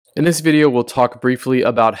In this video, we'll talk briefly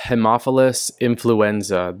about Haemophilus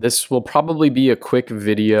influenza. This will probably be a quick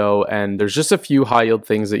video, and there's just a few high-yield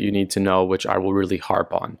things that you need to know, which I will really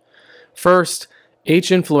harp on. First,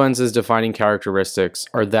 H. influenza's defining characteristics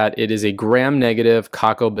are that it is a gram-negative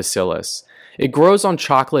coccobacillus. It grows on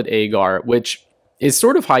chocolate agar, which is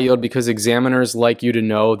sort of high-yield because examiners like you to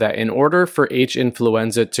know that in order for H.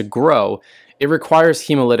 influenza to grow, it requires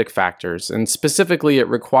hemolytic factors, and specifically it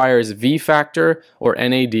requires V factor or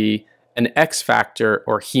NAD and X factor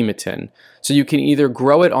or hematin. So you can either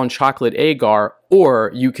grow it on chocolate agar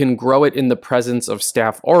or you can grow it in the presence of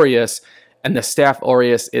Staph aureus, and the Staph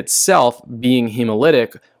aureus itself, being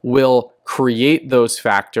hemolytic, will create those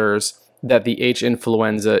factors that the H.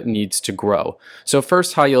 influenza needs to grow. So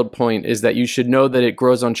first high yield point is that you should know that it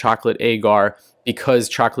grows on chocolate agar because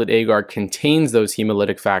chocolate agar contains those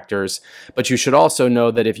hemolytic factors, but you should also know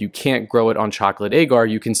that if you can't grow it on chocolate agar,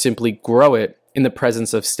 you can simply grow it in the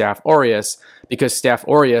presence of Staph aureus, because Staph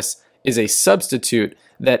aureus is a substitute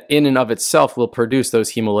that in and of itself will produce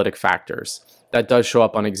those hemolytic factors. That does show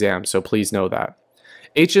up on exam, so please know that.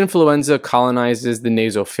 H. influenza colonizes the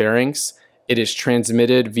nasopharynx. It is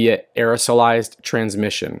transmitted via aerosolized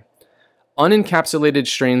transmission. Unencapsulated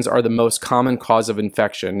strains are the most common cause of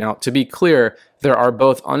infection. Now, to be clear, there are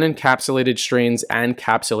both unencapsulated strains and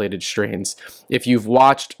capsulated strains. If you've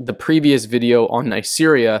watched the previous video on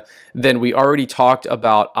Neisseria, then we already talked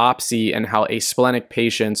about OPSI and how asplenic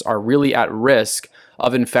patients are really at risk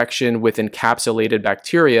of infection with encapsulated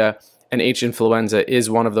bacteria, and H. influenza is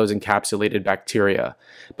one of those encapsulated bacteria.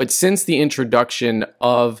 But since the introduction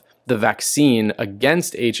of the vaccine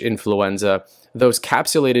against H. influenza, those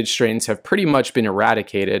capsulated strains have pretty much been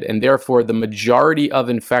eradicated, and therefore the majority of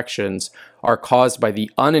infections are caused by the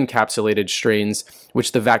unencapsulated strains,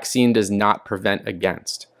 which the vaccine does not prevent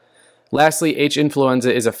against. Lastly, H.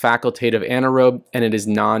 influenza is a facultative anaerobe, and it is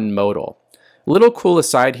non-modal. Little cool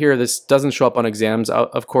aside here, this doesn't show up on exams,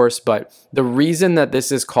 of course, but the reason that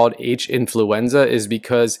this is called H. influenza is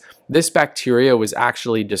because this bacteria was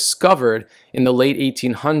actually discovered in the late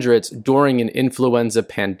 1800s during an influenza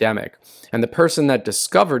pandemic. And the person that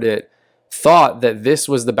discovered it thought that this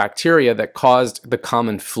was the bacteria that caused the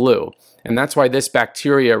common flu. And that's why this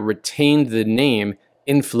bacteria retained the name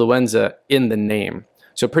influenza in the name.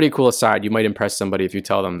 So pretty cool aside, you might impress somebody if you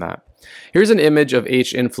tell them that. Here's an image of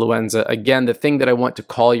H. influenza. Again, the thing that I want to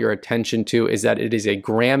call your attention to is that it is a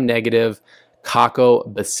gram-negative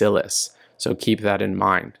coccobacillus. So keep that in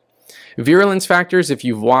mind. Virulence factors, if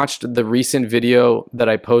you've watched the recent video that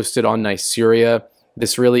I posted on Neisseria,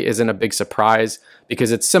 this really isn't a big surprise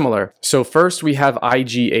because it's similar. So first we have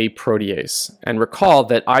IgA protease. And recall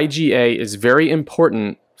that IgA is very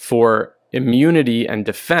important for immunity and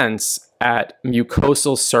defense at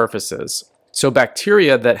mucosal surfaces. So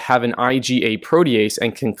bacteria that have an IgA protease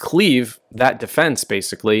and can cleave that defense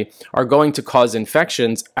basically are going to cause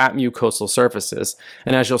infections at mucosal surfaces.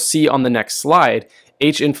 And as you'll see on the next slide,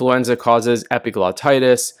 H. influenza causes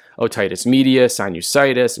epiglottitis, otitis media,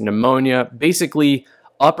 sinusitis, pneumonia, basically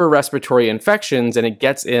upper respiratory infections, and it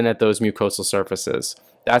gets in at those mucosal surfaces.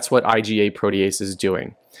 That's what IgA protease is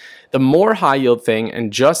doing. The more high-yield thing,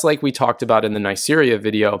 and just like we talked about in the Neisseria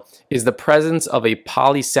video, is the presence of a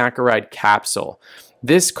polysaccharide capsule.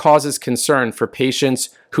 This causes concern for patients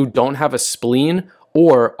who don't have a spleen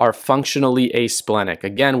or are functionally asplenic.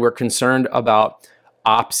 Again, we're concerned about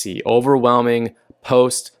OPSI, overwhelming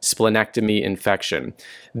post-splenectomy infection.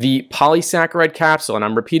 The polysaccharide capsule, and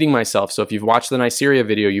I'm repeating myself, so if you've watched the Neisseria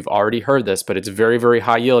video, you've already heard this, but it's very, very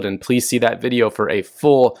high yield, and please see that video for a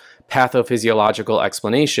full pathophysiological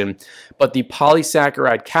explanation. But the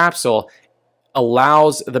polysaccharide capsule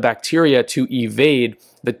allows the bacteria to evade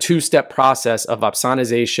the two-step process of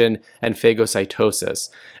opsonization and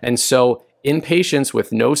phagocytosis. And so in patients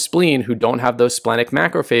with no spleen who don't have those splenic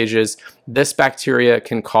macrophages, this bacteria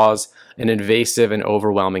can cause an invasive and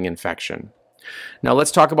overwhelming infection. Now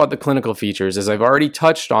let's talk about the clinical features. As I've already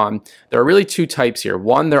touched on, there are really two types here.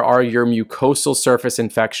 One, there are your mucosal surface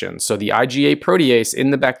infections. So the IgA protease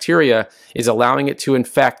in the bacteria is allowing it to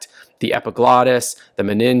infect the epiglottis, the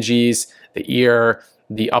meninges, the ear,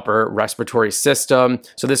 the upper respiratory system.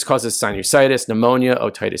 So this causes sinusitis, pneumonia,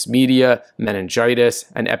 otitis media, meningitis,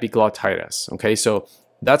 and epiglottitis. Okay, so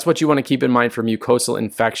that's what you want to keep in mind for mucosal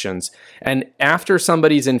infections. And after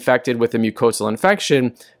somebody's infected with a mucosal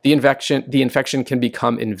infection, the infection can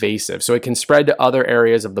become invasive. So it can spread to other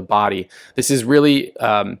areas of the body. This is really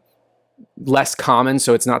less common,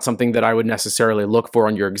 so it's not something that I would necessarily look for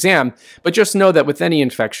on your exam, but just know that with any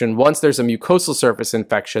infection, once there's a mucosal surface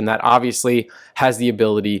infection, that obviously has the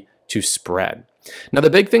ability to spread. Now, the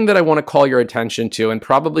big thing that I want to call your attention to, and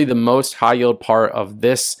probably the most high yield part of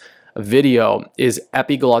this video, is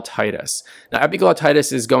epiglottitis. Now,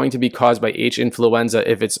 epiglottitis is going to be caused by H. influenza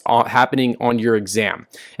if it's happening on your exam.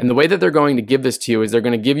 And the way that they're going to give this to you is they're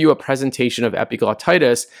going to give you a presentation of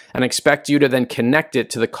epiglottitis and expect you to then connect it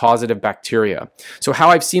to the causative bacteria. So how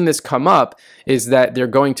I've seen this come up is that they're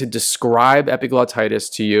going to describe epiglottitis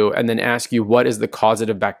to you and then ask you what is the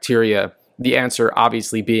causative bacteria, the answer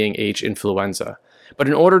obviously being H. influenza. But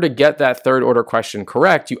in order to get that third order question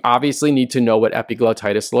correct, you obviously need to know what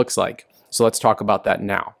epiglottitis looks like. So let's talk about that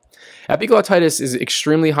now. Epiglottitis is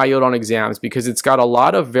extremely high yield on exams because it's got a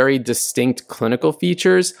lot of very distinct clinical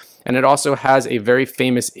features, and it also has a very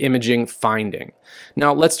famous imaging finding.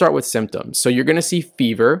 Now, let's start with symptoms. So you're going to see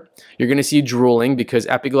fever, you're going to see drooling because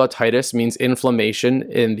epiglottitis means inflammation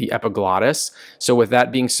in the epiglottis. So with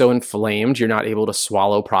that being so inflamed, you're not able to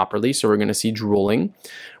swallow properly. So we're going to see drooling.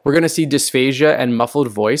 We're going to see dysphagia and muffled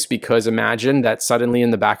voice because imagine that suddenly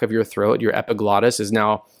in the back of your throat, your epiglottis is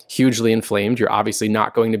now hugely inflamed. You're obviously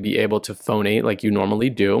not going to be able to phonate like you normally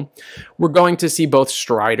do. We're going to see both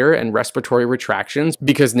stridor and respiratory retractions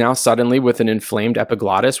because now suddenly with an inflamed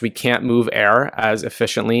epiglottis, we can't move air as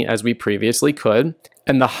efficiently as we previously could.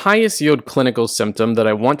 And the highest yield clinical symptom that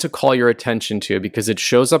I want to call your attention to because it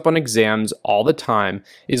shows up on exams all the time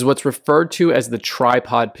is what's referred to as the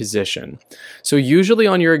tripod position. So usually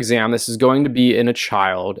on your exam, this is going to be in a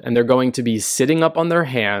child and they're going to be sitting up on their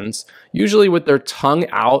hands, usually with their tongue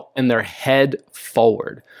out and their head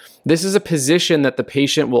forward. This is a position that the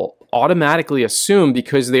patient will automatically assume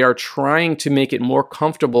because they are trying to make it more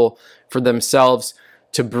comfortable for themselves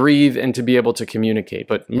to breathe and to be able to communicate,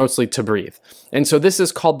 but mostly to breathe. And so this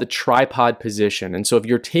is called the tripod position. And so if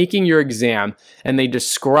you're taking your exam and they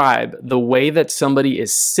describe the way that somebody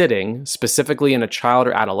is sitting, specifically in a child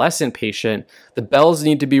or adolescent patient, the bells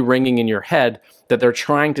need to be ringing in your head that they're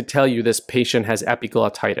trying to tell you this patient has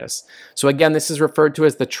epiglottitis. So again, this is referred to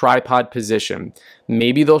as the tripod position.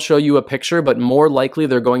 Maybe they'll show you a picture, but more likely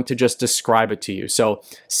they're going to just describe it to you. So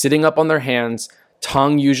sitting up on their hands,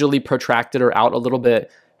 tongue usually protracted or out a little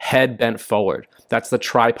bit, head bent forward. That's the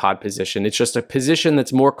tripod position. It's just a position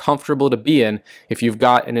that's more comfortable to be in if you've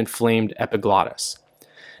got an inflamed epiglottis.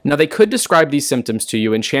 Now, they could describe these symptoms to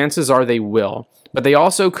you, and chances are they will, but they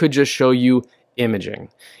also could just show you imaging.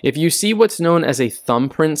 If you see what's known as a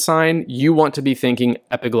thumbprint sign, you want to be thinking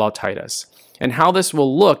epiglottitis. And how this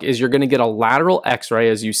will look is you're going to get a lateral x-ray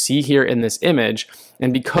as you see here in this image,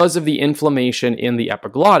 and because of the inflammation in the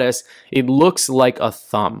epiglottis, it looks like a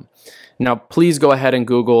thumb. Now, please go ahead and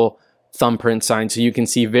Google thumbprint sign so you can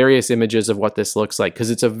see various images of what this looks like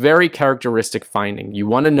because it's a very characteristic finding. You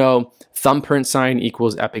want to know thumbprint sign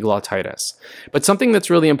equals epiglottitis. But something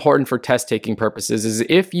that's really important for test taking purposes is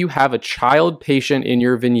if you have a child patient in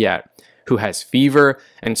your vignette who has fever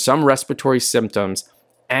and some respiratory symptoms,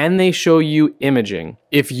 and they show you imaging,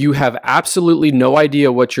 if you have absolutely no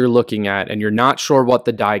idea what you're looking at and you're not sure what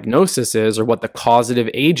the diagnosis is or what the causative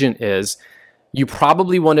agent is, you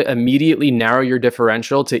probably want to immediately narrow your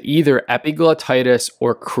differential to either epiglottitis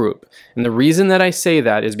or croup. And the reason that I say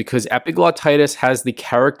that is because epiglottitis has the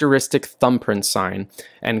characteristic thumbprint sign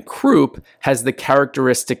and croup has the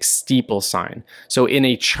characteristic steeple sign. So in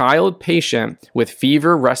a child patient with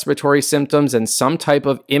fever, respiratory symptoms, and some type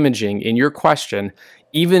of imaging in your question,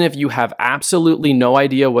 even if you have absolutely no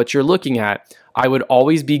idea what you're looking at, I would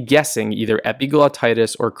always be guessing either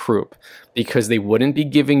epiglottitis or croup because they wouldn't be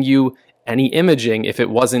giving you any imaging if it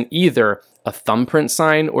wasn't either a thumbprint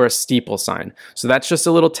sign or a steeple sign. So that's just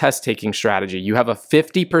a little test taking strategy. You have a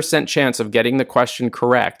 50% chance of getting the question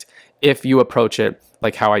correct if you approach it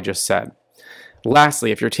like how I just said.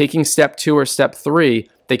 Lastly, if you're taking step 2 or step 3,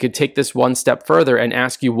 they could take this one step further and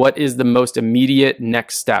ask you what is the most immediate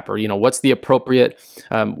next step, or what's the appropriate,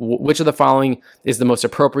 which of the following is the most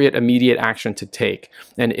appropriate immediate action to take.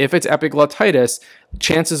 And if it's epiglottitis,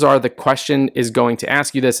 chances are the question is going to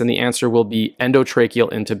ask you this and the answer will be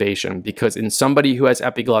endotracheal intubation, because in somebody who has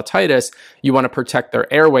epiglottitis, you want to protect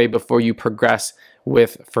their airway before you progress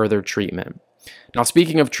with further treatment. Now,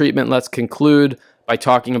 speaking of treatment, let's conclude by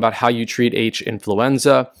talking about how you treat H.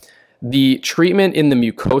 influenza. The treatment in the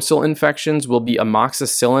mucosal infections will be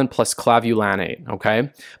amoxicillin plus clavulanate,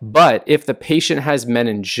 okay? But if the patient has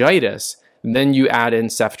meningitis, then you add in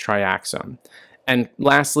ceftriaxone. And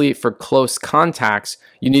lastly, for close contacts,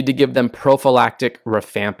 you need to give them prophylactic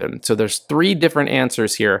rifampin. So there's 3 different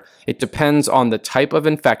answers here. It depends on the type of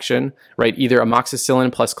infection, right? Either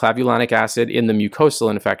amoxicillin plus clavulanic acid in the mucosal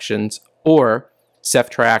infections or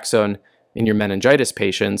ceftriaxone in your meningitis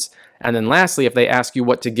patients. And then lastly, if they ask you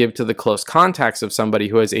what to give to the close contacts of somebody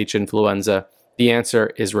who has H. influenza, the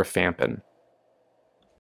answer is rifampin.